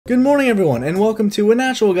Good morning everyone, and welcome to a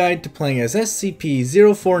natural guide to playing as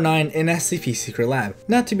SCP-049 in SCP Secret Lab.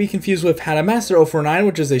 Not to be confused with How to Master 049,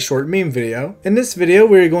 which is a short meme video. In this video,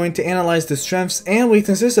 we are going to analyze the strengths and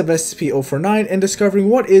weaknesses of SCP-049 and discovering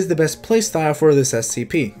what is the best playstyle for this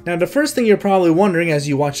SCP. Now the first thing you're probably wondering as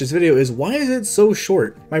you watch this video is, why is it so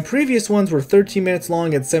short? My previous ones were 13 minutes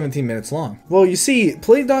long and 17 minutes long. Well, you see,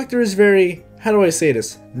 Plague Doctor is very, how do I say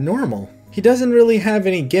this, normal. He doesn't really have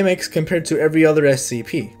any gimmicks compared to every other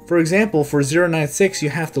SCP. For example, for 096 you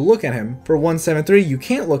have to look at him, for 173 you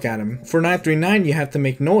can't look at him, for 939 you have to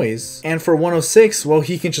make noise, and for 106, well,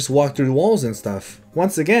 he can just walk through walls and stuff.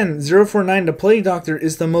 Once again, 049 the Plague Doctor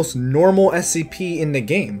is the most normal SCP in the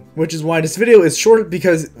game, which is why this video is short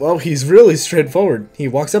because, well, he's really straightforward. He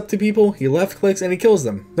walks up to people, he left clicks, and he kills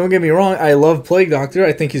them. Don't get me wrong, I love Plague Doctor,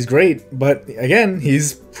 I think he's great, but again,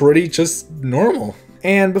 he's pretty just normal.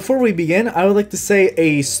 And before we begin, I would like to say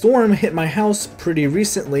a storm hit my house pretty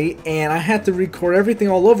recently and I had to record everything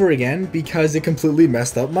all over again because it completely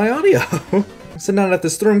messed up my audio. So now that the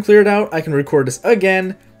storm cleared out, I can record this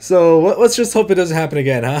again. So let's just hope it doesn't happen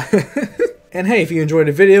again, huh? And hey, if you enjoyed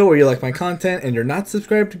the video or you like my content and you're not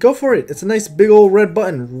subscribed, go for it. It's a nice big old red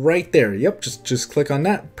button right there. Yep, just click on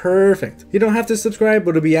that. Perfect. You don't have to subscribe,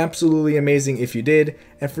 but it'd be absolutely amazing if you did.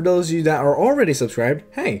 And for those of you that are already subscribed,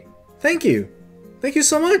 hey, thank you. Thank you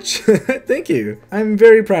so much. Thank you. I'm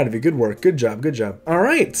very proud of you. Good work. Good job. Good job.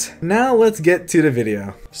 Alright, now let's get to the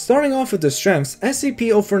video. Starting off with the strengths,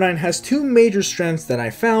 SCP-049 has two major strengths that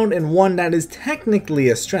I found and one that is technically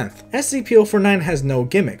a strength. SCP-049 has no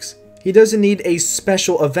gimmicks. He doesn't need a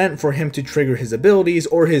special event for him to trigger his abilities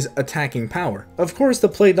or his attacking power. Of course, the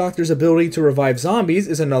Plague Doctor's ability to revive zombies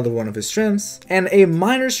is another one of his strengths, and a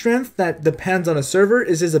minor strength that depends on a server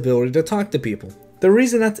is his ability to talk to people. The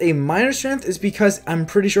reason that's a minor strength is because I'm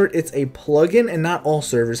pretty sure it's a plugin and not all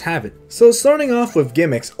servers have it. So starting off with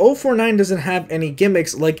gimmicks, 049 doesn't have any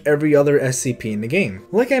gimmicks like every other SCP in the game.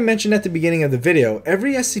 Like I mentioned at the beginning of the video,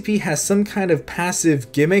 every SCP has some kind of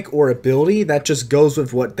passive gimmick or ability that just goes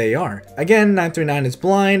with what they are. Again, 939 is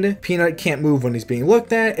blind, Peanut can't move when he's being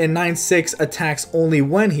looked at, and 96 attacks only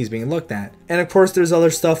when he's being looked at. And of course there's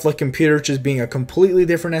other stuff like Computer just being a completely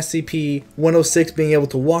different SCP, 106 being able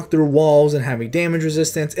to walk through walls and having damage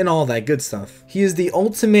resistance, and all that good stuff. He is the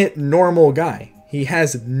ultimate normal guy. He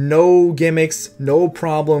has no gimmicks, no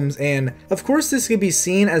problems, and of course this could be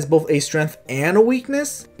seen as both a strength and a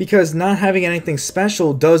weakness, because not having anything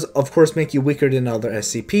special does of course make you weaker than other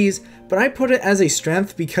SCPs, but I put it as a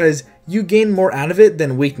strength because you gain more out of it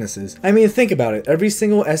than weaknesses. I mean, think about it, every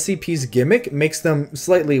single SCP's gimmick makes them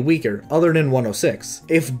slightly weaker, other than 106.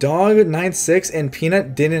 If Dog, 96, and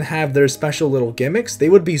Peanut didn't have their special little gimmicks, they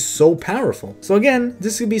would be so powerful. So again,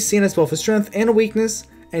 this could be seen as both a strength and a weakness,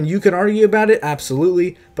 and you could argue about it,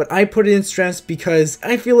 absolutely, but I put it in strengths because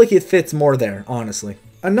I feel like it fits more there, honestly.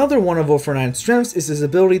 Another one of 049's strengths is his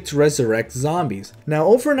ability to resurrect zombies. Now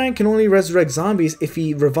 049 can only resurrect zombies if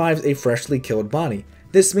he revives a freshly killed body.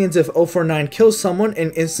 This means if 049 kills someone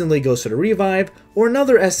and instantly goes to the revive, or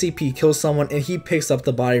another SCP kills someone and he picks up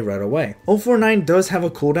the body right away. 049 does have a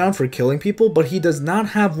cooldown for killing people, but he does not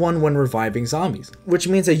have one when reviving zombies, which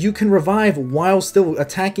means that you can revive while still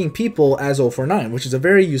attacking people as 049, which is a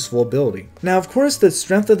very useful ability. Now of course the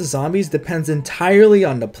strength of the zombies depends entirely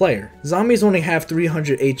on the player. Zombies only have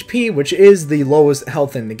 300 HP, which is the lowest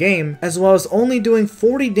health in the game, as well as only doing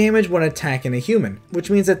 40 damage when attacking a human, which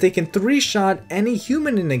means that they can 3-shot any human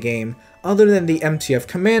in the game other than the MTF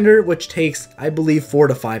commander, which takes, I believe, 4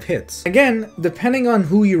 to 5 hits. Again, depending on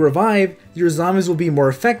who you revive, your zombies will be more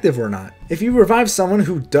effective or not. If you revive someone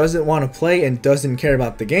who doesn't want to play and doesn't care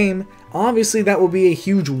about the game, obviously that will be a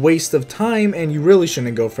huge waste of time and you really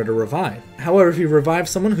shouldn't go for the revive. However, if you revive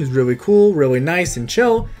someone who's really cool, really nice and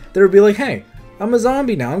chill, they'll be like, hey, I'm a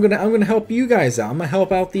zombie now, I'm gonna help you guys out, I'm gonna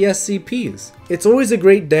help out the SCPs. It's always a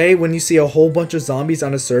great day when you see a whole bunch of zombies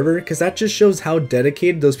on a server, because that just shows how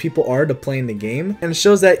dedicated those people are to playing the game, and it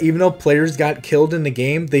shows that even though players got killed in the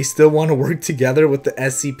game, they still want to work together with the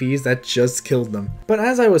SCPs that just killed them. But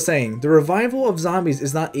as I was saying, the revival of zombies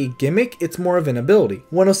is not a gimmick, it's more of an ability.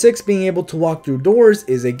 106 being able to walk through doors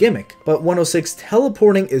is a gimmick, but 106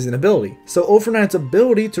 teleporting is an ability. So 049's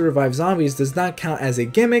ability to revive zombies does not count as a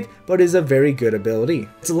gimmick, but is a very good ability.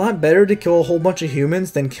 It's a lot better to kill a whole bunch of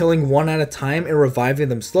humans than killing one at a time and reviving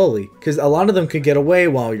them slowly, because a lot of them could get away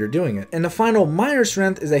while you're doing it. And the final minor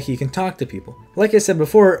strength is that he can talk to people. Like I said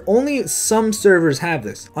before, only some servers have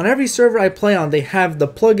this. On every server I play on, they have the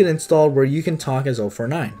plugin installed where you can talk as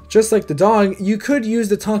 049. Just like the dog, you could use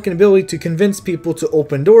the talking ability to convince people to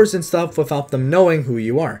open doors and stuff without them knowing who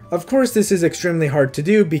you are. Of course, this is extremely hard to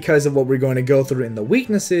do because of what we're going to go through in the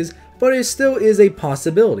weaknesses, but it still is a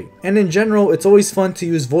possibility. And in general, it's always fun to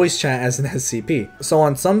use voice chat as an SCP. So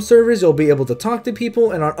on some servers, you'll be able to talk to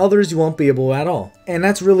people, and on others, you won't be able at all. And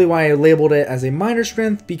that's really why I labeled it as a minor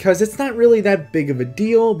strength, because it's not really that big of a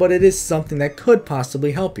deal, but it is something that could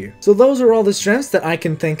possibly help you. So those are all the strengths that I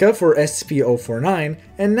can think of for SCP-049,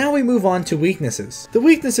 and now we move on to weaknesses. The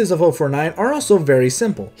weaknesses of 049 are also very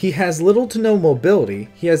simple. He has little to no mobility,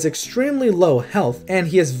 he has extremely low health, and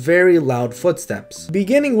he has very loud footsteps.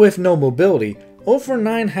 Beginning with no mobility,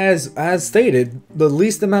 049 has, as stated, the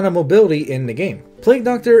least amount of mobility in the game. Plague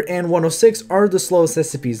Doctor and 106 are the slowest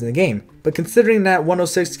SCPs in the game, but considering that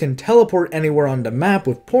 106 can teleport anywhere on the map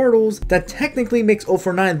with portals, that technically makes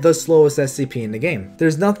 049 the slowest SCP in the game.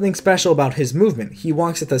 There's nothing special about his movement. He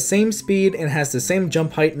walks at the same speed and has the same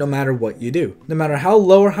jump height no matter what you do. No matter how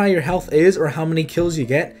low or high your health is or how many kills you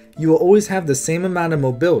get, you will always have the same amount of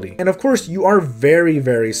mobility. And of course, you are very,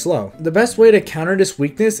 very slow. The best way to counter this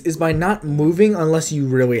weakness is by not moving unless you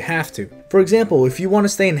really have to. For example, if you want to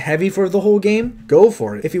stay in heavy for the whole game, go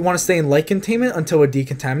for it. If you want to stay in light containment until it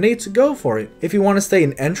decontaminates, go for it. If you want to stay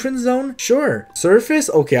in entrance zone, sure. Surface?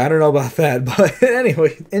 Okay, I don't know about that, but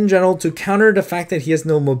anyway. In general, to counter the fact that he has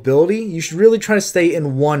no mobility, you should really try to stay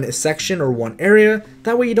in one section or one area.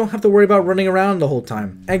 That way you don't have to worry about running around the whole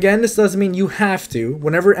time. Again, this doesn't mean you have to.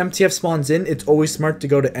 Whenever MTF spawns in, it's always smart to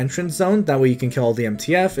go to entrance zone. That way you can kill all the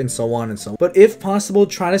MTF and so on and so on. But if possible,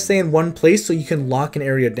 try to stay in one place so you can lock an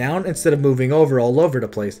area down instead of moving over all over the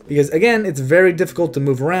place. Because again, it's very difficult to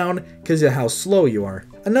move around because of how slow you are.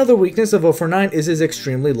 Another weakness of 049 is his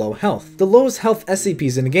extremely low health. The lowest health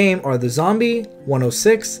SCPs in the game are the Zombie,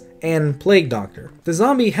 106, and Plague Doctor. The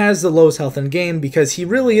Zombie has the lowest health in game because he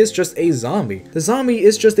really is just a zombie. The Zombie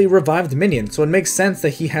is just a revived minion, so it makes sense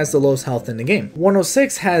that he has the lowest health in the game.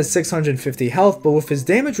 106 has 650 health, but with his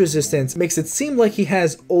damage resistance makes it seem like he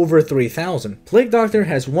has over 3000. Plague Doctor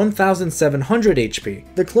has 1700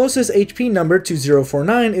 HP. The closest HP number to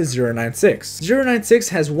 049 is 096. 096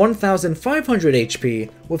 has 1500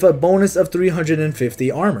 HP with a bonus of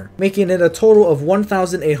 350 armor, making it a total of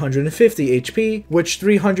 1850 HP, which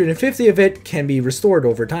 350 of it can be restored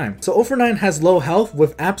over time. So 049 has low health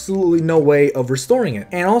with absolutely no way of restoring it,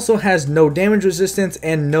 and also has no damage resistance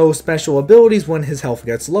and no special abilities when his health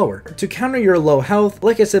gets lower. To counter your low health,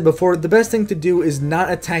 like I said before, the best thing to do is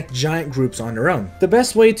not attack giant groups on their own. The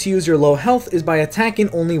best way to use your low health is by attacking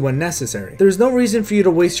only when necessary. There's no reason for you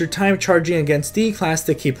to waste your time charging against D-class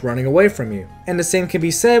to keep running away from you. And the same can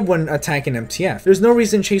be said when attacking MTF. There's no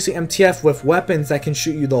reason chasing MTF with weapons that can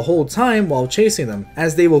shoot you the whole time while chasing them,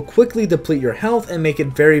 as they will quickly deplete your health and make it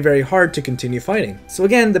very, very hard to continue fighting. So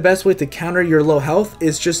again, the best way to counter your low health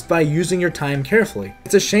is just by using your time carefully.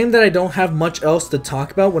 It's a shame that I don't have much else to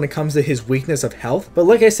talk about when it comes to his weakness of health, but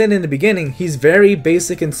like I said in the beginning, he's very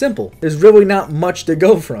basic and simple. There's really not much to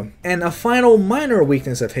go from. And a final minor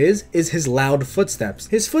weakness of his is his loud footsteps.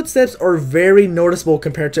 His footsteps are very noticeable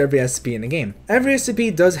compared to every SCP in the game. Every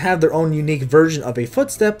SCP does have their own unique version of a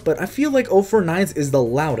footstep, but I feel like 049's is the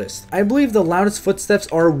loudest. I believe the loudest footsteps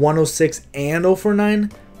are 106 and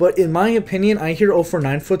 049, but in my opinion, I hear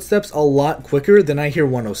 049 footsteps a lot quicker than I hear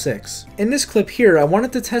 106. In this clip here, I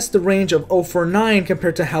wanted to test the range of 049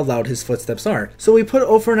 compared to how loud his footsteps are. So we put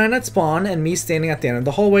 049 at spawn and me standing at the end of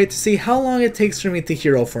the hallway to see how long it takes for me to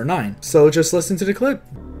hear 049. So just listen to the clip.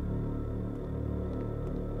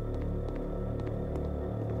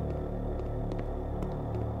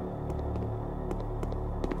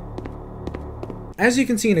 As you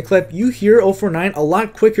can see in the clip, you hear 049 a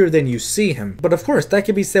lot quicker than you see him, but of course that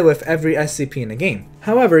can be said with every SCP in the game.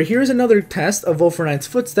 However, here's another test of 049's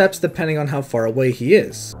footsteps depending on how far away he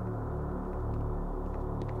is.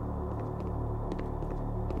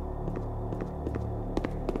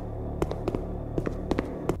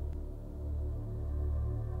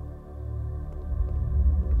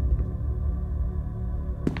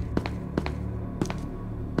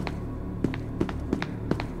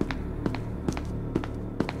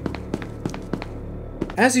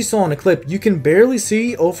 As you saw in the clip, you can barely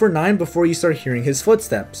see 049 before you start hearing his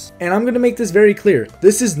footsteps. And I'm going to make this very clear,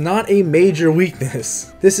 this is not a major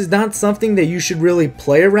weakness. This is not something that you should really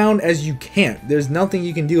play around, as you can't. There's nothing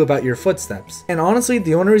you can do about your footsteps. And honestly,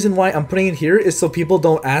 the only reason why I'm putting it here is so people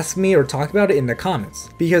don't ask me or talk about it in the comments.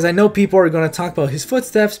 Because I know people are going to talk about his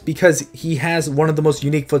footsteps because he has one of the most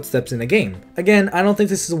unique footsteps in the game. Again, I don't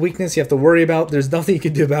think this is a weakness you have to worry about. There's nothing you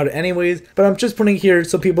can do about it anyways, but I'm just putting it here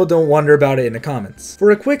so people don't wonder about it in the comments. For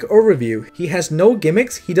for a quick overview, he has no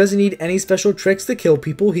gimmicks, he doesn't need any special tricks to kill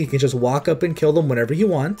people, he can just walk up and kill them whenever he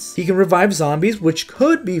wants. He can revive zombies, which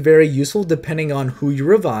could be very useful depending on who you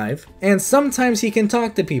revive, and sometimes he can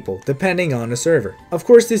talk to people, depending on the server. Of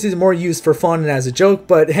course, this is more used for fun and as a joke,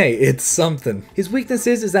 but hey, it's something. His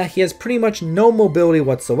weaknesses is that he has pretty much no mobility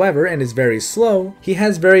whatsoever and is very slow. He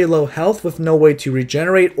has very low health with no way to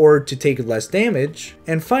regenerate or to take less damage.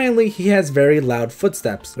 And finally, he has very loud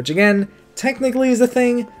footsteps, which again, technically is a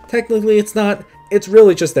thing, technically it's not. It's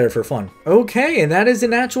really just there for fun. Okay, and that is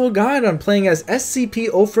an actual guide on playing as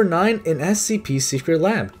SCP-049 in SCP Secret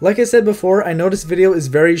Lab. Like I said before, I know this video is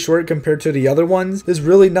very short compared to the other ones. There's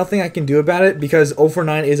really nothing I can do about it because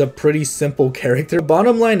 049 is a pretty simple character.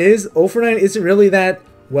 Bottom line is, 049 isn't really that,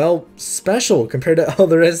 well, special compared to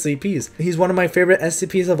other SCPs. He's one of my favorite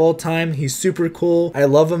SCPs of all time. He's super cool. I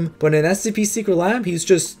love him. But in SCP Secret Lab, he's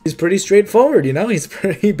pretty straightforward, you know? He's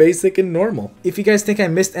pretty basic and normal. If you guys think I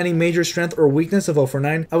missed any major strength or weakness of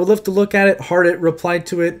 049, I would love to look at it, heart it, reply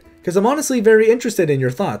to it, because I'm honestly very interested in your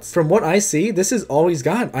thoughts. From what I see, this is all he's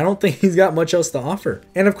got. I don't think he's got much else to offer.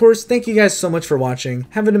 And of course, thank you guys so much for watching.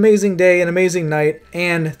 Have an amazing day, an amazing night,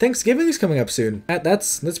 and Thanksgiving is coming up soon.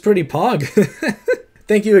 That's pretty pog.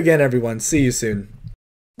 Thank you again, everyone. See you soon.